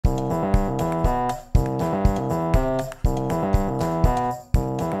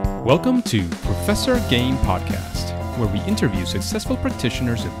Welcome to Professor Game Podcast, where we interview successful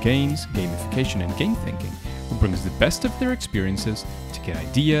practitioners of games, gamification, and game thinking, who brings the best of their experiences to get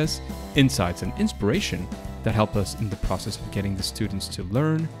ideas, insights, and inspiration that help us in the process of getting the students to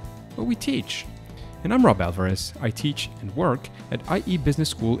learn what we teach. And I'm Rob Alvarez. I teach and work at IE Business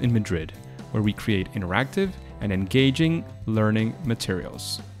School in Madrid, where we create interactive and engaging learning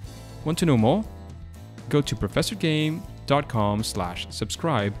materials. Want to know more? Go to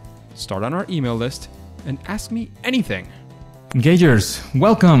professorgame.com/subscribe, start on our email list, and ask me anything. Engagers,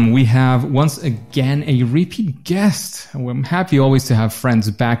 welcome. We have once again a repeat guest. I'm happy always to have friends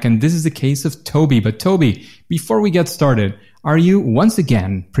back, and this is the case of Toby. But Toby, before we get started, are you once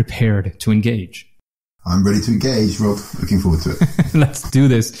again prepared to engage? I'm ready to engage, Rob. Looking forward to it. Let's do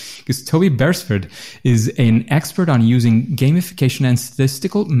this, because Toby Beresford is an expert on using gamification and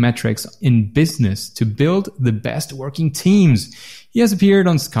statistical metrics in business to build the best working teams. He has appeared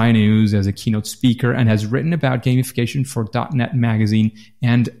on Sky News as a keynote speaker and has written about gamification for .NET Magazine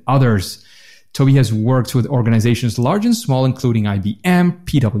and others. Toby has worked with organizations large and small, including IBM,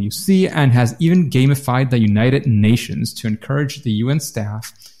 PwC, and has even gamified the United Nations to encourage the UN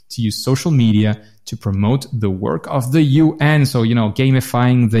staff to use social media to promote the work of the UN. So,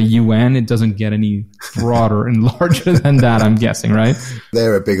 gamifying the UN, it doesn't get any broader and larger than that, I'm guessing, right?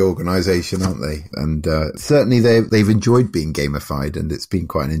 They're a big organization, aren't they? And certainly they've enjoyed being gamified, and it's been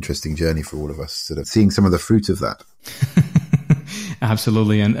quite an interesting journey for all of us, sort of seeing some of the fruit of that.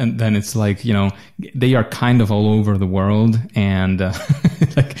 Absolutely. And then it's like, they are kind of all over the world. And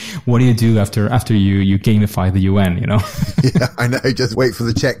like, what do you do after you gamify the UN, Yeah, I know. Just wait for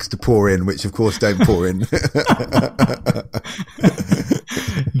the checks to pour in, which of course don't pour in.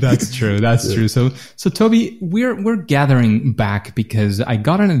 That's true. That's true. So Toby, we're gathering back because I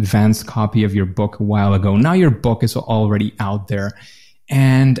got an advanced copy of your book a while ago. Now your book is already out there.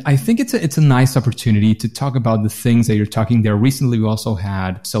 And I think it's a nice opportunity to talk about the things that you're talking there. Recently, we also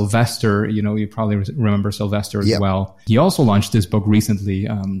had Sylvester. You probably remember Sylvester as well. He also launched this book recently.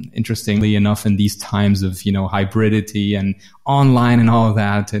 Interestingly enough, in these times of, hybridity and online and all of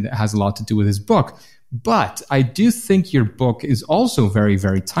that, it has a lot to do with his book. But I do think your book is also very,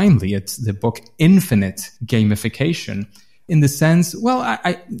 very timely. It's the book Infinite Gamification. In the sense,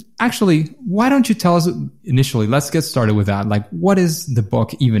 I actually, why don't you tell us initially, let's get started with that. Like, what is the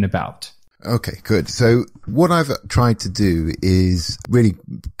book even about? Okay, good. So what I've tried to do is really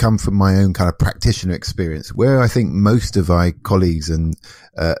come from my own kind of practitioner experience, where I think most of my colleagues and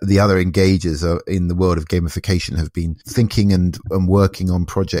the other engagers in the world of gamification have been thinking and working on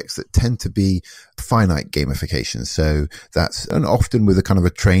projects that tend to be finite gamification. So and often with a kind of a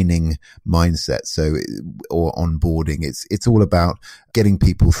training mindset. So, or onboarding, it's all about getting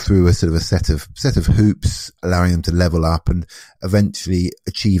people through a sort of a set of hoops, allowing them to level up and eventually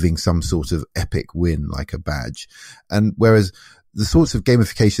achieving some sort of epic win, like a badge. And whereas the sorts of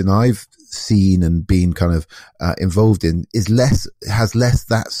gamification I've seen and been kind of involved in has less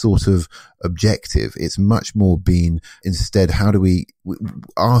that sort of objective. It's much more been instead, how do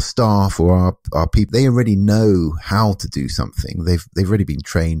our staff or our people, they already know how to do something. They've already been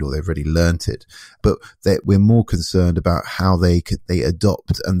trained or they've already learnt it, but we're more concerned about how they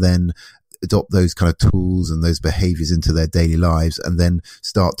adopt and then adopt those kind of tools and those behaviors into their daily lives and then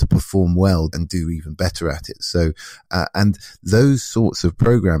start to perform well and do even better at it. So, and those sorts of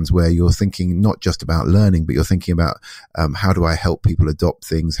programs where you're thinking not just about learning, but you're thinking about, how do I help people adopt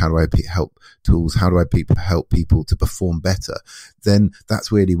things? How do I help tools? How do I help people to perform better? Then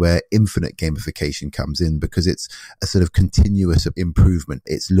that's really where infinite gamification comes in, because it's a sort of continuous improvement.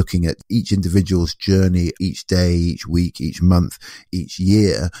 It's looking at each individual's journey each day, each week, each month, each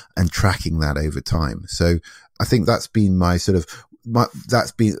year, and tracking that over time. So I think that's been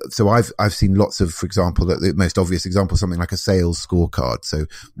so I've seen lots of, for example, the most obvious example, something like a sales scorecard. So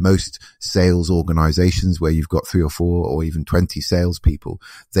most sales organizations where you've got 3 or 4 or even 20 salespeople,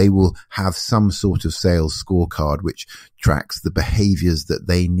 they will have some sort of sales scorecard which tracks the behaviors that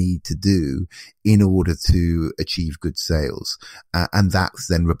they need to do in order to achieve good sales. And that's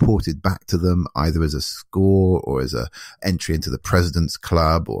then reported back to them either as a score or as a entry into the president's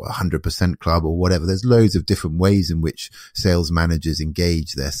club or 100% club or whatever. There's loads of different ways in which sales managers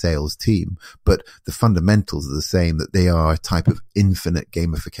engage their sales team, but the fundamentals are the same, that they are a type of infinite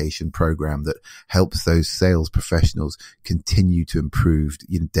gamification program that helps those sales professionals continue to improve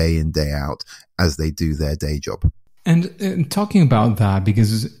day in, day out as they do their day job. And talking about that,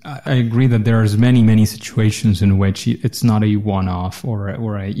 because I agree that there's many situations in which it's not a one-off or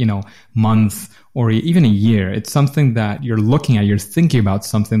a month or even a year. It's something that you're looking at, you're thinking about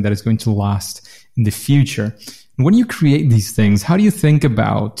something that is going to last in the future. When you create these things, how do you think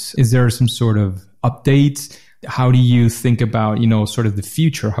about, is there some sort of updates? How do you think about, sort of the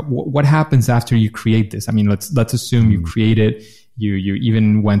future? What happens after you create this? I mean, let's assume you create it. You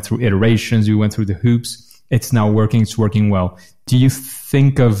even went through iterations. You went through the hoops. It's now working. It's working well. Do you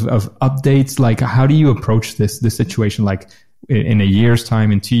think of updates? Like, how do you approach this situation? Like in a year's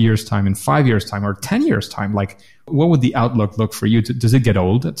time, in 2 years' time, in 5 years' time, or 10 years' time? Like, what would the outlook look for you? Does it get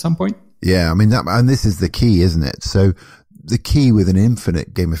old at some point? Yeah, I mean, and this is the key, isn't it? So the key with an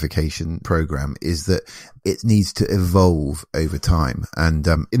infinite gamification program is that it needs to evolve over time. And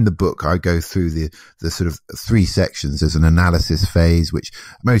in the book, I go through the sort of 3 sections. There's an analysis phase, which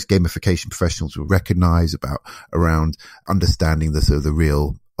most gamification professionals will recognize around understanding the sort of the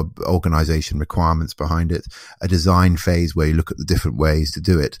real organization requirements behind it. A design phase where you look at the different ways to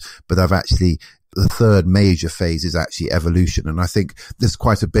do it. But the third major phase is actually evolution. And I think there's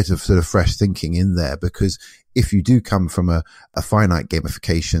quite a bit of sort of fresh thinking in there, because if you do come from a finite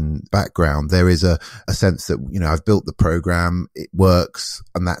gamification background, there is a sense that, I've built the program, it works,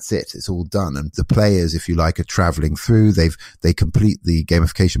 and that's it. It's all done. And the players, if you like, are traveling through, they complete the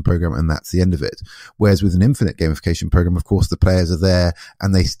gamification program, and that's the end of it. Whereas with an infinite gamification program, of course, the players are there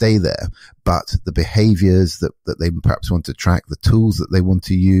and they stay there. But the behaviors that they perhaps want to track, the tools that they want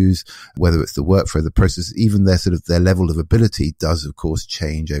to use, whether it's the workflow, the process, even their level of ability does, of course,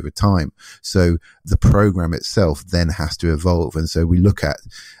 change over time. So the program itself then has to evolve. And so I look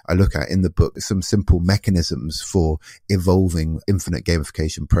at in the book some simple mechanisms for evolving infinite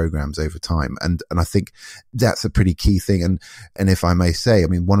gamification programs over time. And I think that's a pretty key thing. And if I may say, I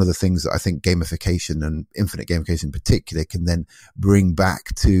mean, one of the things that I think gamification and infinite gamification in particular can then bring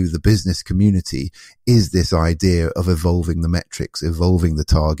back to the business community is this idea of evolving the metrics, evolving the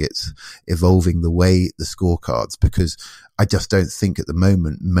targets, evolving the scorecards, because I just don't think at the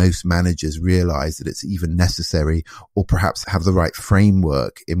moment most managers realize that it's even necessary, or perhaps have the right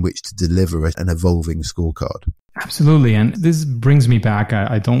framework in which to deliver an evolving scorecard. Absolutely. And this brings me back.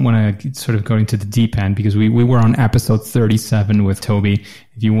 I don't want to sort of go into the deep end, because we were on episode 37 with Toby.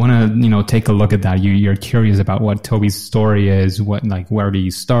 If you want to, take a look at that, you're curious about what Toby's story is, where do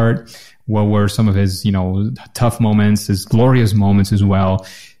you start? What were some of his, tough moments, his glorious moments as well?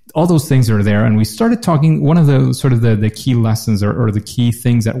 All those things are there. And we started talking, one of the sort of the key lessons or the key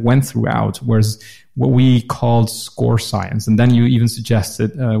things that went throughout was what we called score science. And then you even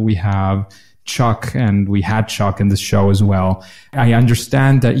suggested we have Chuck, and we had Chuck in the show as well. I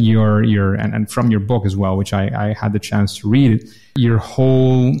understand that and from your book as well, which I had the chance to read, your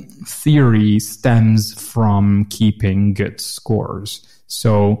whole theory stems from keeping good scores.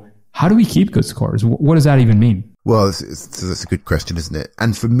 So how do we keep good scores? What does that even mean? Well, that's a good question, isn't it?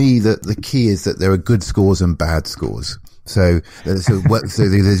 And for me, the key is that there are good scores and bad scores. So there's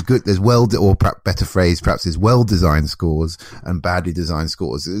or perhaps better phrase, perhaps there's well-designed scores and badly designed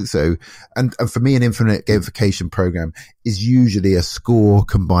scores. So, and for me, an infinite gamification program is usually a score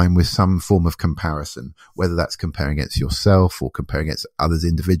combined with some form of comparison, whether that's comparing against yourself or comparing against others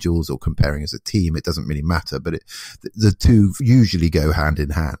individuals or comparing as a team. It doesn't really matter, but the two usually go hand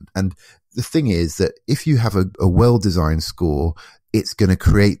in hand. And the thing is that if you have a well-designed score, it's going to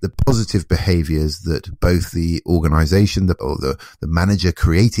create the positive behaviors that both the organization or the manager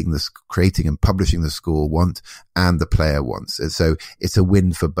creating and publishing the score want, and the player wants. And so it's a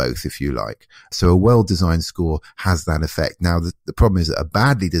win for both, if you like. So a well-designed score has that effect. Now, the problem is that a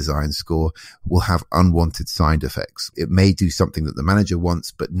badly designed score will have unwanted side effects. It may do something that the manager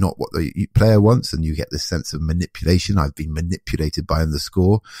wants, but not what the player wants. And you get this sense of manipulation. I've been manipulated by the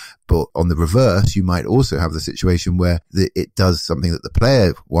score. But on the reverse, you might also have the situation where it does something that the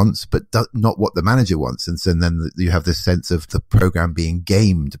player wants, but not what the manager wants. And so then you have this sense of the program being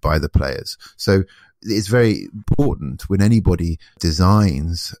gamed by the players. So it's very important when anybody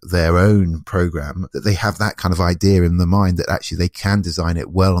designs their own program that they have that kind of idea in the mind that actually they can design it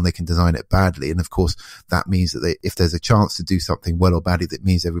well and they can design it badly. And of course, that means that if there's a chance to do something well or badly, that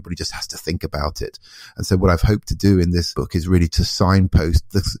means everybody just has to think about it. And so what I've hoped to do in this book is really to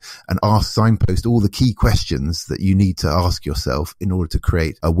signpost all the key questions that you need to ask yourself in order to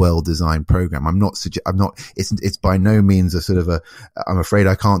create a well-designed program. It's by no means I'm afraid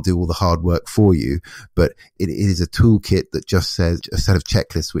I can't do all the hard work for you. But it is a toolkit that just says a set of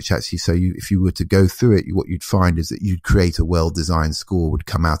checklists, which actually, if you were to go through it, what you'd find is that you'd create a well-designed score would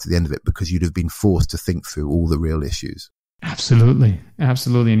come out at the end of it, because you'd have been forced to think through all the real issues. Absolutely.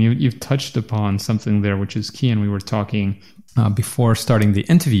 And you've touched upon something there, which is key. And we were talking before starting the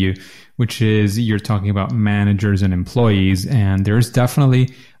interview, which is you're talking about managers and employees. And there's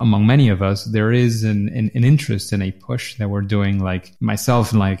definitely, among many of us, there is an interest in a push that we're doing, like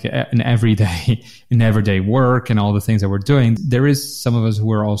myself, like in everyday work and all the things that we're doing. There is some of us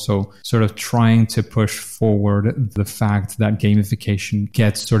who are also sort of trying to push forward the fact that gamification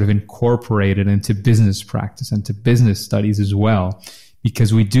gets sort of incorporated into business practice and to business studies as well.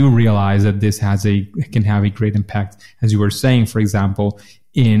 Because we do realize that this can have a great impact, as you were saying, for example,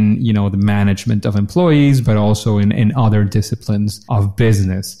 in, the management of employees, but also in other disciplines of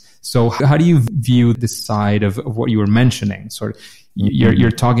business. So how do you view this side of what you were mentioning? Sort of, you're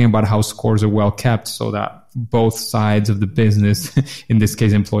talking about how scores are well kept so that both sides of the business, in this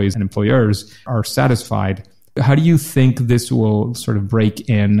case, employees and employers, are satisfied. How do you think this will sort of break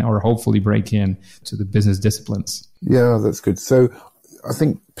in, or hopefully break in, to the business disciplines? Yeah, that's good. So I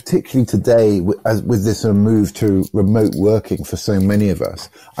think particularly today, with this sort of move to remote working for so many of us,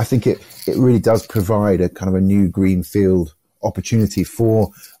 I think it really does provide a kind of a new greenfield opportunity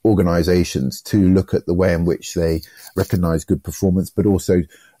for organizations to look at the way in which they recognize good performance, but also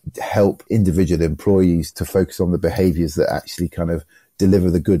help individual employees to focus on the behaviors that actually kind of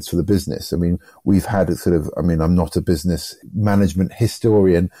deliver the goods for the business. I mean, we've had I'm not a business management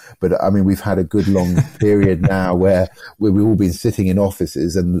historian, but we've had a good long period now where we've all been sitting in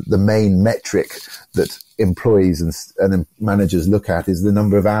offices, and the main metric that employees and managers look at is the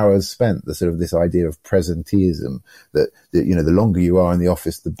number of hours spent, the sort of this idea of presenteeism, that the longer you are in the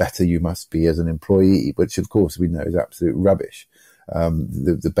office, the better you must be as an employee, which of course we know is absolute rubbish.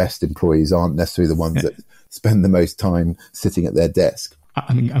 The best employees aren't necessarily the ones that spend the most time sitting at their desk.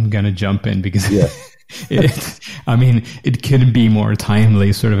 I'm going to jump in because it couldn't be more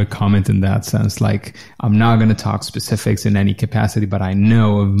timely, sort of a comment in that sense. Like, I'm not going to talk specifics in any capacity, but I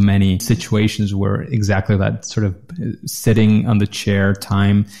know of many situations where exactly that sort of sitting on the chair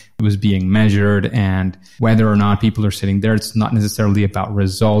time was being measured, and whether or not people are sitting there, it's not necessarily about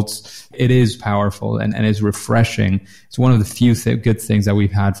results. It is powerful and is refreshing. It's one of the few good things that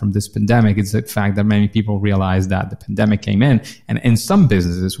we've had from this pandemic. It's the fact that many people realize that the pandemic came in, and in some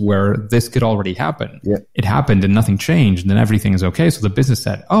businesses where this could already happen, it happened and nothing changed, and then everything is okay. So the business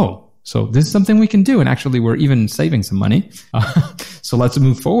said, so this is something we can do. And actually, we're even saving some money. So let's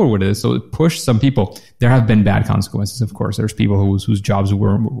move forward with it. So it pushed some people. There have been bad consequences, of course. There's people whose jobs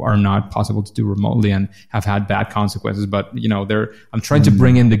are not possible to do remotely and have had bad consequences. But, I'm trying to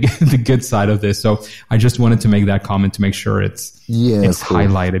bring in the good side of this. So I just wanted to make that comment to make sure it's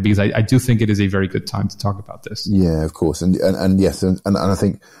highlighted, because I do think it is a very good time to talk about this. Yeah, of course. And yes. And I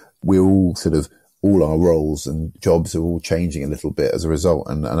think we're all all our roles and jobs are all changing a little bit as a result.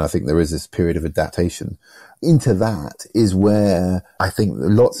 And I think there is this period of adaptation. Into that is where I think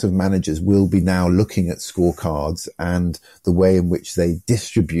lots of managers will be now looking at scorecards and the way in which they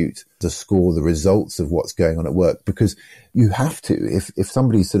distribute the score, the results of what's going on at work, because you have to, if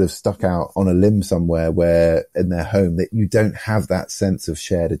somebody's sort of stuck out on a limb somewhere where in their home, that you don't have that sense of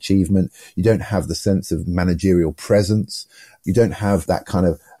shared achievement, you don't have the sense of managerial presence, you don't have that kind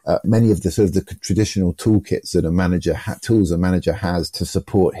of many of the sort of the traditional toolkits that a manager has to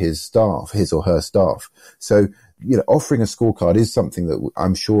support his or her staff. So, offering a scorecard is something that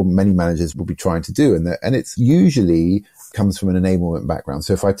I'm sure many managers will be trying to do. And it's usually comes from an enablement background.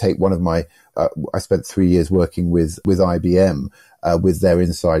 So if I take one of my, I spent 3 years working with IBM, with their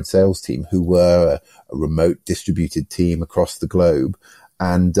inside sales team, who were a remote distributed team across the globe.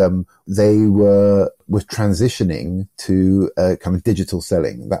 And they were transitioning to kind of digital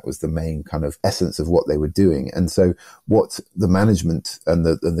selling. That was the main kind of essence of what they were doing. And so what the management and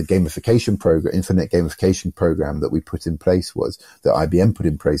the gamification program, infinite gamification program that we put in place that IBM put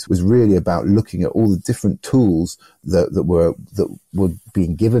in place, was really about looking at all the different tools that were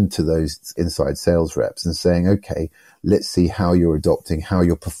being given to those inside sales reps and saying, okay, let's see how you're adopting, how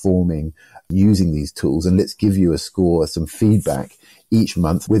you're performing using these tools, and let's give you a score, some feedback each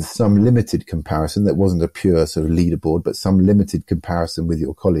month with some limited comparison that wasn't a pure sort of leaderboard, but some limited comparison with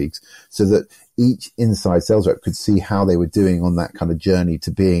your colleagues, so that each inside sales rep could see how they were doing on that kind of journey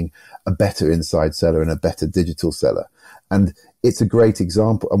to being a better inside seller and a better digital seller. And it's a great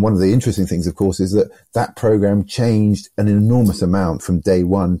example. And one of the interesting things, of course, is that program changed an enormous amount from day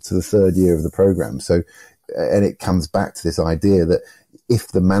one to the third year of the program. So, and it comes back to this idea that if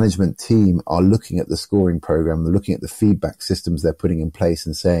the management team are looking at the scoring program, they're looking at the feedback systems they're putting in place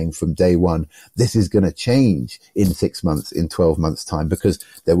and saying from day one, this is going to change in 6 months, in 12 months time, because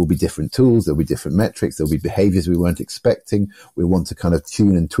there will be different tools, there'll be different metrics, there'll be behaviors we weren't expecting. We want to kind of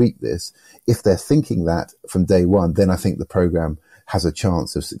tune and tweak this. If they're thinking that from day one, then I think the program has a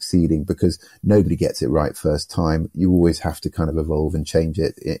chance of succeeding, because nobody gets it right first time. You always have to kind of evolve and change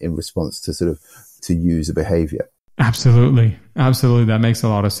it in response to sort of to user behavior. Absolutely. That makes a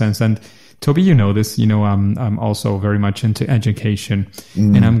lot of sense. And Toby, you know this, I'm also very much into education,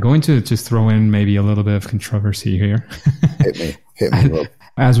 and I'm going to just throw in maybe a little bit of controversy here. Hit me, Rob.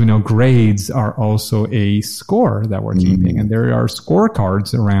 As we know, grades are also a score that we're keeping, and there are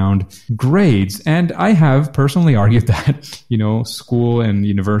scorecards around grades. And I have personally argued that, school and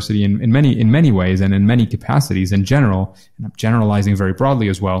university in many ways and in many capacities in general, and I'm generalizing very broadly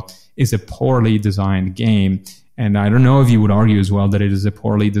as well, is a poorly designed game. And I don't know if you would argue as well that it is a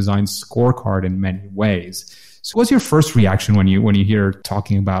poorly designed scorecard in many ways. So what's your first reaction when you hear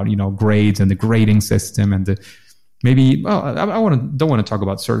talking about, grades and the grading system and the maybe, well, I don't want to talk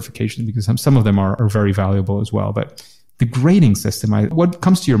about certification because some of them are very valuable as well. But the grading system, what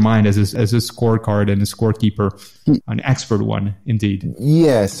comes to your mind as a scorecard and a scorekeeper, an expert one, indeed?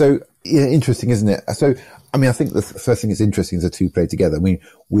 Yeah. So interesting, isn't it? So, I think the first thing that's interesting is the two play together.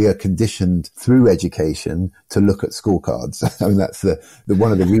 We are conditioned through education to look at scorecards. That's the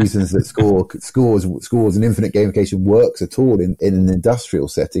one of the reasons that scores and infinite gamification works at all in an industrial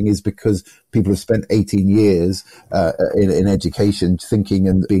setting is because people have spent 18 years in education thinking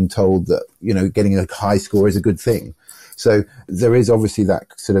and being told that, getting a high score is a good thing. So there is obviously that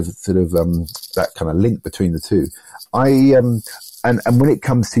sort of that kind of link between the two. And when it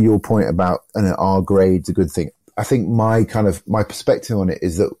comes to your point about are grades a good thing, I think my perspective on it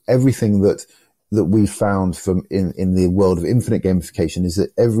is that everything that we found from in the world of infinite gamification is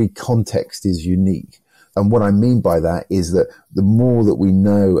that every context is unique. And what I mean by that is that the more that we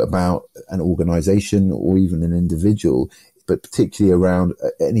know about an organization or even an individual, but particularly around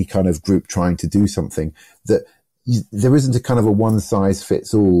any kind of group trying to do something, that there isn't a kind of a one size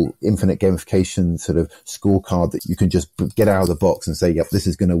fits all infinite gamification sort of scorecard that you can just get out of the box and say, yep, this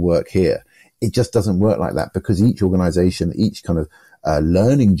is going to work here. It just doesn't work like that, because each organization, each kind of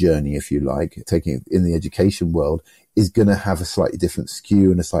learning journey, if you like, taking it in the education world, is going to have a slightly different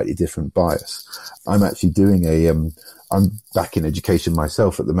skew and a slightly different bias. I'm actually doing I'm back in education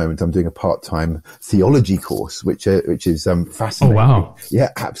myself at the moment. I'm doing a part-time theology course, which is fascinating. Oh, wow.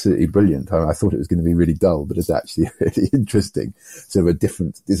 Yeah, absolutely brilliant. I thought it was going to be really dull, but it's actually really interesting. Sort of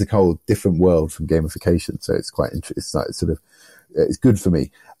it's a whole different world from gamification. So it's quite interesting. It's good for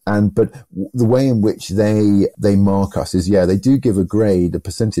me. But the way in which they mark us is, they do give a grade, a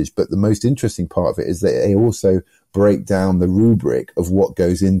percentage, but the most interesting part of it is that they also break down the rubric of what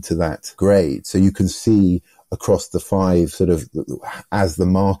goes into that grade. So you can see across the 5 sort of, as the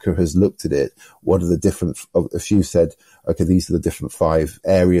marker has looked at it, what are the different, if she said, okay, these are the different 5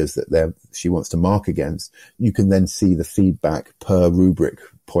 areas that she wants to mark against, you can then see the feedback per rubric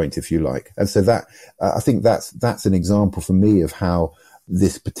point, if you like. And so that, I think that's an example for me of how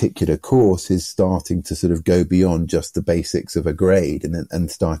this particular course is starting to sort of go beyond just the basics of a grade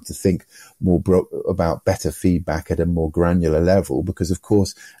and start to think more about better feedback at a more granular level. Because of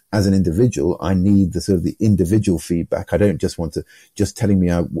course, as an individual, I need the sort of the individual feedback. I don't just want to just telling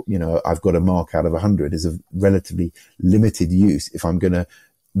me, I've got a mark out of 100 is a relatively limited use if I'm going to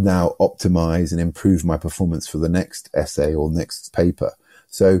now optimize and improve my performance for the next essay or next paper.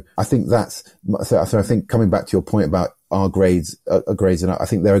 So I think so I think coming back to your point about our grades, and I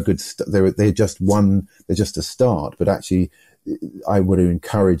think they're a good, they're just a start, but actually I would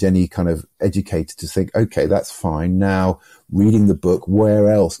encourage any kind of educator to think, okay, that's fine. Now reading the book, where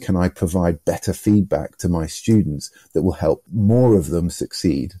else can I provide better feedback to my students that will help more of them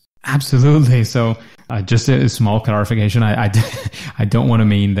succeed? Absolutely. So just a small clarification. I don't want to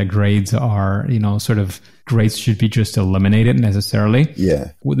mean that grades are, grades should be just eliminated necessarily.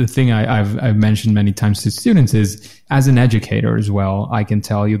 Yeah. Well, the thing I've mentioned many times to students is, as an educator as well, I can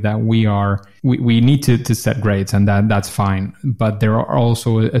tell you that we need to set grades, and that's fine. But there are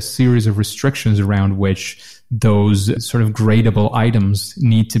also a series of restrictions around which those sort of gradable items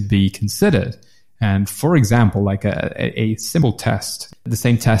need to be considered. And for example, like a simple test, the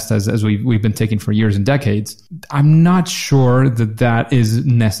same test as we've been taking for years and decades, I'm not sure that is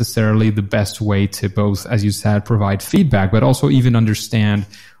necessarily the best way to both, as you said, provide feedback, but also even understand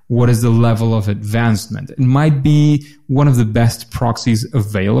what is the level of advancement. It might be one of the best proxies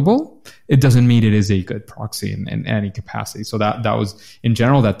available. It doesn't mean it is a good proxy in any capacity. So that was, in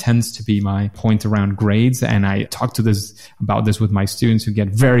general, that tends to be my point around grades. And I talk about this with my students who get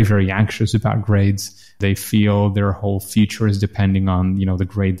very, very anxious about grades. They feel their whole future is depending on, the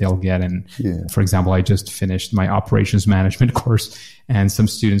grade they'll get. And for example, I just finished my operations management course, and some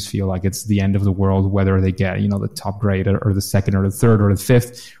students feel like it's the end of the world, whether they get, the top grade or the second or the third or the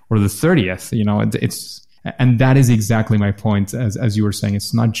fifth or the 30th. And that is exactly my point. As you were saying,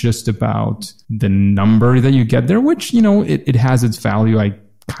 it's not just about the number that you get there, which, it has its value. I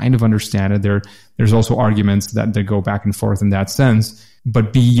kind of understand it. There's also arguments that go back and forth in that sense.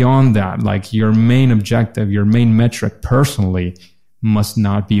 But beyond that, like your main objective, your main metric personally must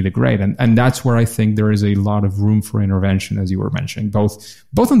not be the grade. And that's where I think there is a lot of room for intervention, as you were mentioning, both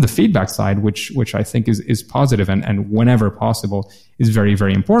on the feedback side, which I think is positive and whenever possible is very,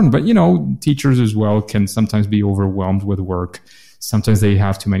 very important. But, teachers as well can sometimes be overwhelmed with work. Sometimes they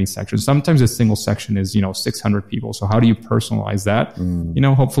have too many sections. Sometimes a single section is, 600 people. So how do you personalize that?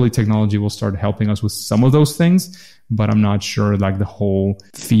 Hopefully technology will start helping us with some of those things, but I'm not sure like the whole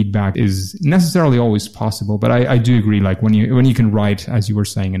feedback is necessarily always possible. But I do agree, like when you can write, as you were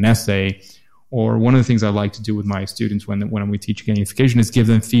saying, an essay, or one of the things I like to do with my students when we teach gamification is give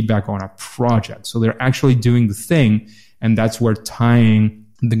them feedback on a project. So they're actually doing the thing, and that's where tying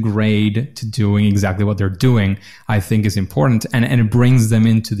the grade to doing exactly what they're doing, I think is important. And it brings them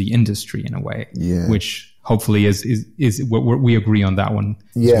into the industry in a way, which hopefully is what we agree on that one.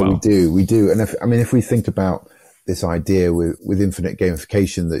 Yeah, as well. we do. And if we think about this idea with infinite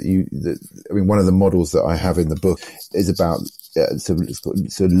gamification one of the models that I have in the book is about sort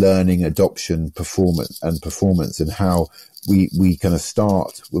of learning, adoption, performance, and how we kind of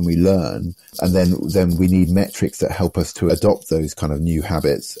start when we learn, and then we need metrics that help us to adopt those kind of new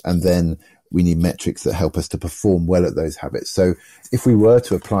habits, and then we need metrics that help us to perform well at those habits. So if we were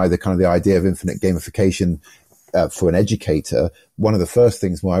to apply the idea of infinite gamification for an educator, one of the first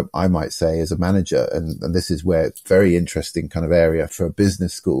things I might say as a manager, and this is where it's very interesting kind of area for a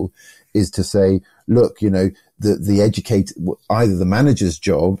business school, is to say, look, the educator, either the manager's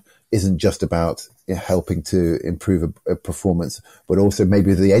job isn't just about helping to improve a performance, but also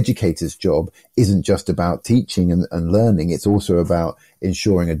maybe the educator's job isn't just about teaching and learning. It's also about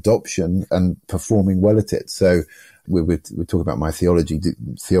ensuring adoption and performing well at it. So we're talking about my theology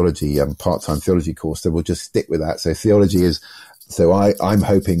part-time theology course, so we'll just stick with that. So theology is, so I'm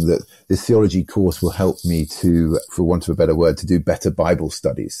hoping that this theology course will help me to, for want of a better word, to do better Bible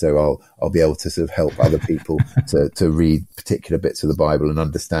studies. So I'll be able to sort of help other people to read particular bits of the Bible and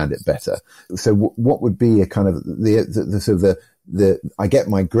understand it better. So what would be a kind of I get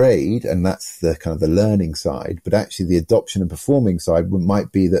my grade, and that's the kind of the learning side, but actually the adoption and performing side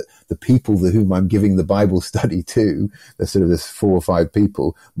might be that the people whom I'm giving the Bible study to, the sort of this 4 or 5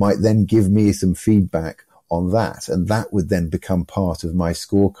 people, might then give me some feedback on that. And that would then become part of my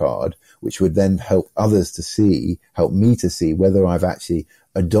scorecard, which would then help me to see whether I've actually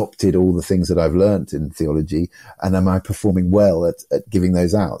adopted all the things that I've learned in theology, and am I performing well at giving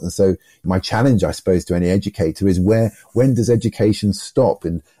those out. And so my challenge, I suppose, to any educator is when does education stop?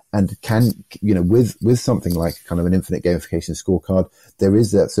 And can, with something like kind of an infinite gamification scorecard, there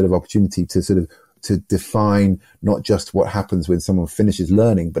is that sort of opportunity to define not just what happens when someone finishes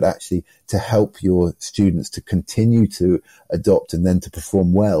learning, but actually to help your students to continue to adopt and then to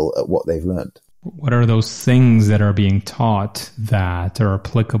perform well at what they've learned. What are those things that are being taught that are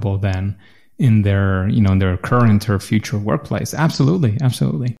applicable then in their current or future workplace? Absolutely.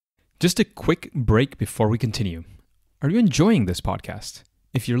 Absolutely. Just a quick break before we continue. Are you enjoying this podcast?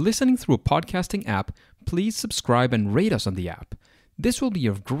 If you're listening through a podcasting app, please subscribe and rate us on the app. This will be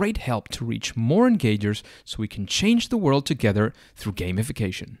of great help to reach more engagers so we can change the world together through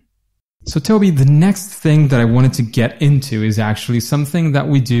gamification. So Toby, the next thing that I wanted to get into is actually something that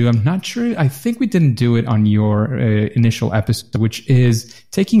we do. I'm not sure. I think we didn't do it on your initial episode, which is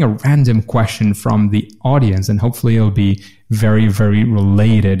taking a random question from the audience. And hopefully it'll be very, very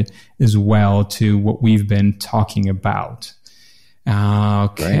related as well to what we've been talking about.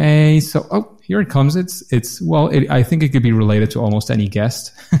 Okay. Right. So, here it comes. I think it could be related to almost any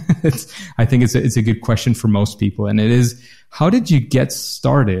guest. I think it's a good question for most people. And it is, how did you get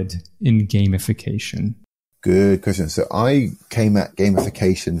started in gamification? Good question. So I came at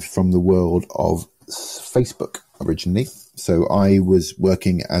gamification from the world of Facebook originally. So I was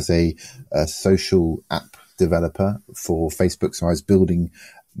working as a social app developer for Facebook. So I was building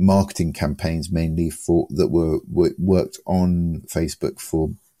marketing campaigns mainly that were worked on Facebook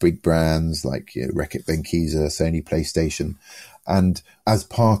for big brands like Reckitt Benckiser, Sony PlayStation. And as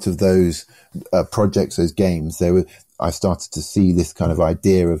part of those projects, those games, I started to see this kind of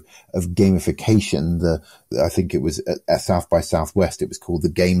idea of gamification. I think it was at South by Southwest, it was called the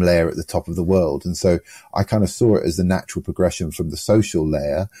game layer at the top of the world. And so I kind of saw it as the natural progression from the social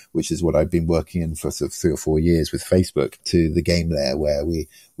layer, which is what I'd been working in for sort of 3 or 4 years with Facebook, to the game layer, where we're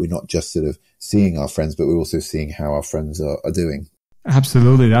not just sort of seeing our friends, but we're also seeing how our friends are doing.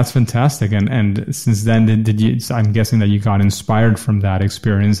 Absolutely. That's fantastic. And since then, did you, I'm guessing that you got inspired from that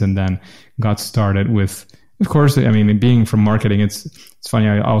experience and then got started with, of course, I mean, being from marketing, it's funny.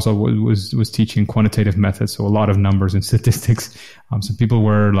 I also was teaching quantitative methods, so a lot of numbers and statistics. So people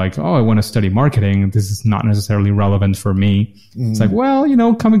were like, "Oh, I want to study marketing. This is not necessarily relevant for me." It's like, well,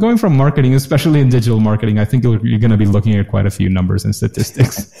 going from marketing, especially in digital marketing, I think you're going to be looking at quite a few numbers and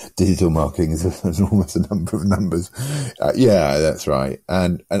statistics. Digital marketing is almost a number of numbers. Yeah, that's right.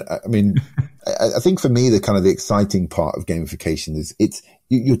 And I mean, I think for me, the exciting part of gamification is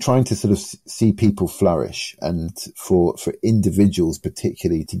you're trying to sort of see people flourish, and for individuals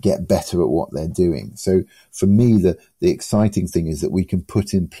particularly to get better at what they're doing. So for me, the exciting thing is that we can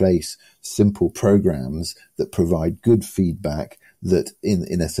put in place simple programs that provide good feedback, that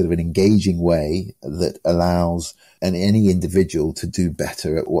in a sort of an engaging way that allows any individual to do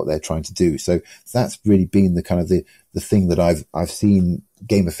better at what they're trying to do. So that's really been the thing that I've seen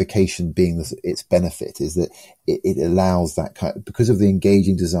gamification being its benefit, is that it allows that because of the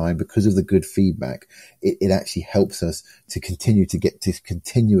engaging design, because of the good feedback, it actually helps us to continue to get to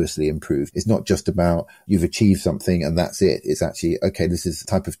continuously improve. It's not just about you've achieved something and that's it. It's actually, okay, this is the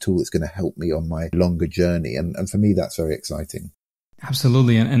type of tool that's going to help me on my longer journey. And for me, that's very exciting.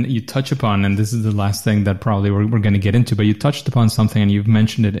 Absolutely. And you touch upon, and this is the last thing that probably we're going to get into, but you touched upon something and you've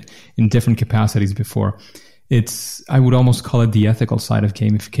mentioned it in different capacities before. I would almost call it the ethical side of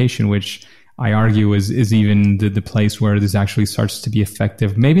gamification, which I argue is even the place where this actually starts to be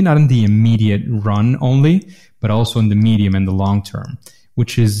effective, maybe not in the immediate run only, but also in the medium and the long term,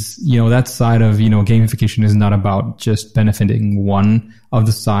 which is, that side of, gamification is not about just benefiting one of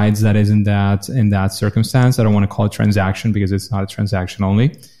the sides that is in that circumstance. I don't want to call it transaction because it's not a transaction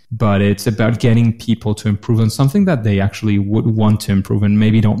only, but it's about getting people to improve on something that they actually would want to improve and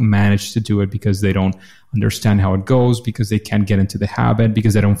maybe don't manage to do it because they don't understand how it goes, because they can't get into the habit,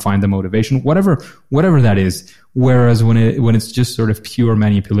 because they don't find the motivation, whatever that is. Whereas when it's just sort of pure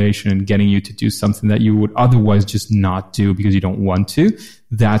manipulation and getting you to do something that you would otherwise just not do because you don't want to,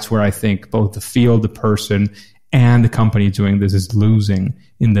 that's where I think both the field, the person, and the company doing this is losing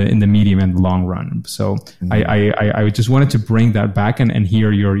in the medium and the long run. So I just wanted to bring that back and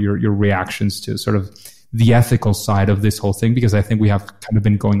hear your reactions to sort of the ethical side of this whole thing, because I think we have kind of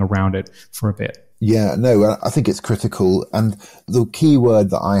been going around it for a bit. Yeah, no, I think it's critical. And the key word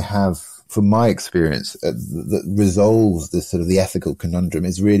that I have from my experience that resolves this sort of the ethical conundrum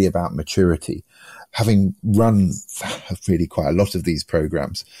is really about maturity. Having run really quite a lot of these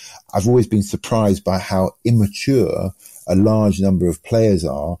programs, I've always been surprised by how immature a large number of players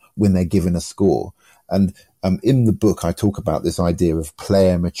are when they're given a score. And in the book, I talk about this idea of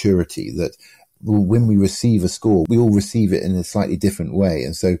player maturity, that when we receive a score, we all receive it in a slightly different way.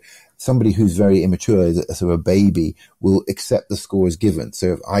 And so somebody who's very immature, sort of a baby, will accept the score as given.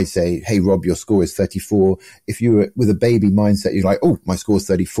 So if I say, hey, Rob, your score is 34. If you were with a baby mindset, you're like, oh, my score is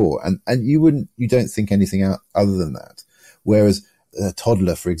 34. And you don't think anything out other than that. Whereas a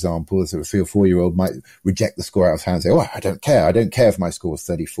toddler, for example, a sort of 3 or 4 year old might reject the score out of hand and say, oh, I don't care. I don't care if my score is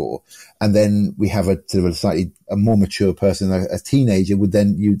 34. And then we have a sort of a more mature person, a teenager would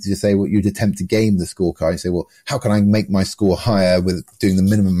then, you'd just say, well, you'd attempt to game the scorecard and say, well, how can I make my score higher with doing the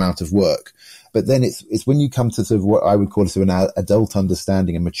minimum amount of work? But then it's when you come to sort of what I would call sort of an adult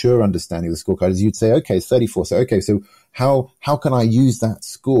understanding, a mature understanding of the scorecard, is you'd say, okay, it's 34. So, okay, so how can I use that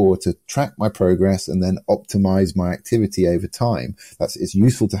score to track my progress and then optimize my activity over time? It's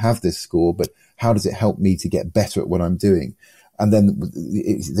useful to have this score, but how does it help me to get better at what I'm doing? And then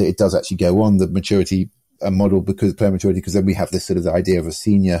it does actually go on the maturity model, because player maturity, because then we have this sort of the idea of a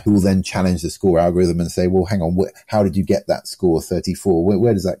senior who will then challenge the score algorithm and say, well, hang on, how did you get that score 34?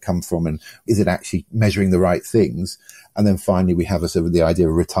 Where does that come from? And is it actually measuring the right things? And then finally, we have a sort of the idea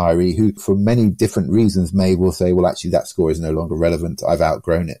of a retiree who, for many different reasons, will say, well, actually, that score is no longer relevant. I've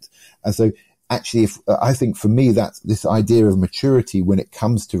outgrown it. And so actually, I think for me, that's this idea of maturity when it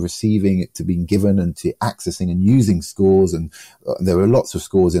comes to receiving it, to being given and to accessing and using scores. And there are lots of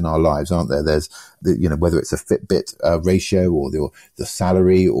scores in our lives, aren't there? There's whether it's a Fitbit ratio or the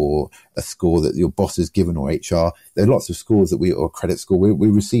salary or a score that your boss has given or HR. There are lots of scores or credit score. We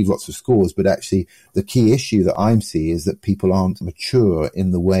receive lots of scores, but actually the key issue that I'm seeing is that people aren't mature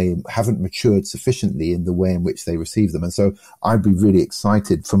haven't matured sufficiently in the way in which they receive them. And so I'd be really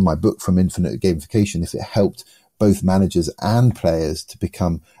excited from my book, From Infinite Gamification, if it helped both managers and players to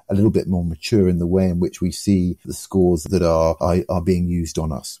become a little bit more mature in the way in which we see the scores that are being used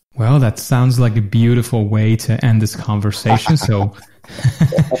on us. Well, that sounds like a beautiful way to end this conversation. So,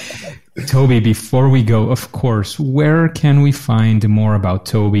 Toby, before we go, of course, where can we find more about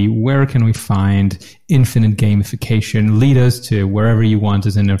Toby? Where can we find infinite gamification. Lead us to wherever you want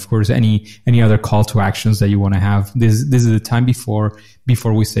us, and of course, any other call to actions that you want to have. This is the time before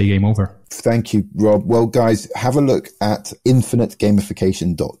we say game over. Thank you, Rob. Well, guys, have a look at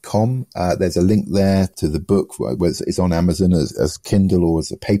infiniteGamification.com. There's a link there to the book, whether it's on Amazon as Kindle or as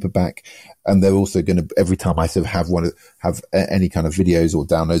a paperback. And they're also going to, every time I sort of have any kind of videos or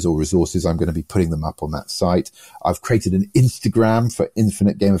downloads or resources, I'm going to be putting them up on that site. I've created an Instagram for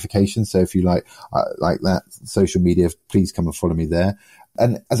Infinite Gamification. So if you like that social media, please come and follow me there.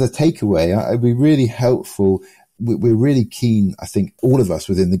 And as a takeaway, it'd be really helpful. We're really keen, I think, all of us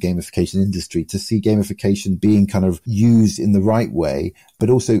within the gamification industry, to see gamification being kind of used in the right way,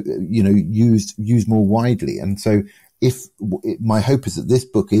 but also, used more widely. And so my hope is that this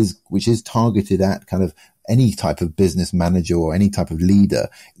book which is targeted at kind of any type of business manager or any type of leader,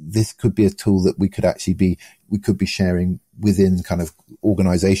 this could be a tool that we could be sharing within kind of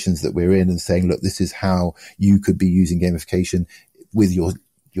organizations that we're in and saying, look, this is how you could be using gamification with your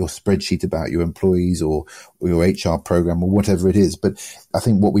spreadsheet about your employees or your HR program or whatever it is. But I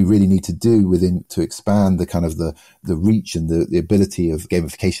think what we really need to do to expand the kind of the reach and the ability of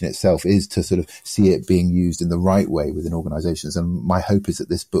gamification itself is to sort of see it being used in the right way within organizations. And my hope is that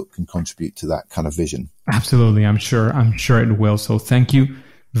this book can contribute to that kind of vision. Absolutely. I'm sure it will. So thank you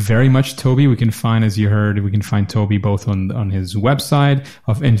very much, Toby. We can find Toby both on his website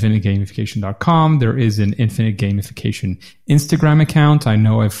of infiniteGamification.com. There is an Infinite Gamification Instagram account. I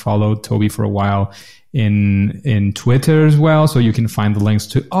know I've followed Toby for a while in Twitter as well. So you can find the links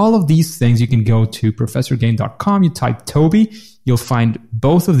to all of these things. You can go to ProfessorGame.com. You type Toby. You'll find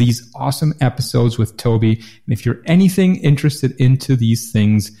both of these awesome episodes with Toby. And if you're anything interested into these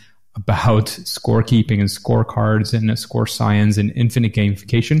things about scorekeeping and scorecards and score science and infinite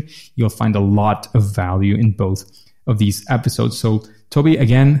gamification, you'll find a lot of value in both of these episodes. So Toby,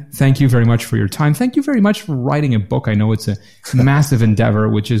 again, thank you very much for your time. Thank you very much for writing a book. I know it's a massive endeavor,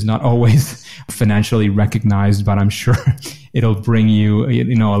 which is not always financially recognized, but I'm sure it'll bring you,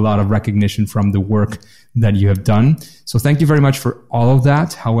 a lot of recognition from the work that you have done. So thank you very much for all of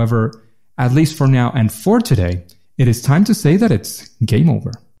that. However, at least for now and for today, it is time to say that it's game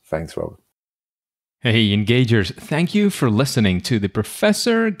over. Thanks, Rob. Hey, Engagers. Thank you for listening to the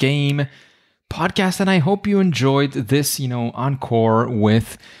Professor Game podcast, and I hope you enjoyed this, encore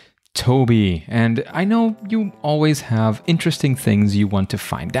with Toby. And I know you always have interesting things you want to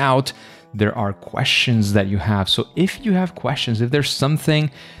find out. There are questions that you have. So if you have questions, if there's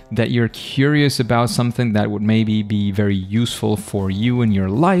something that you're curious about, something that would maybe be very useful for you in your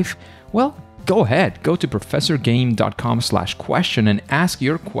life, well, go ahead, go to professorgame.com/question and ask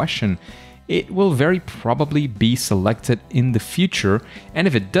your question. It will very probably be selected in the future. And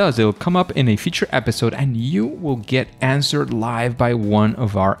if it does, it'll come up in a future episode and you will get answered live by one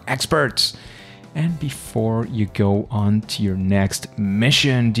of our experts. And before you go on to your next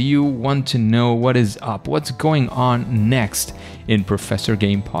mission, do you want to know what is up? What's going on next in Professor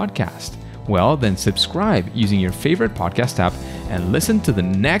Game Podcast? Well, then subscribe using your favorite podcast app and listen to the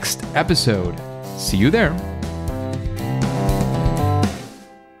next episode. See you there.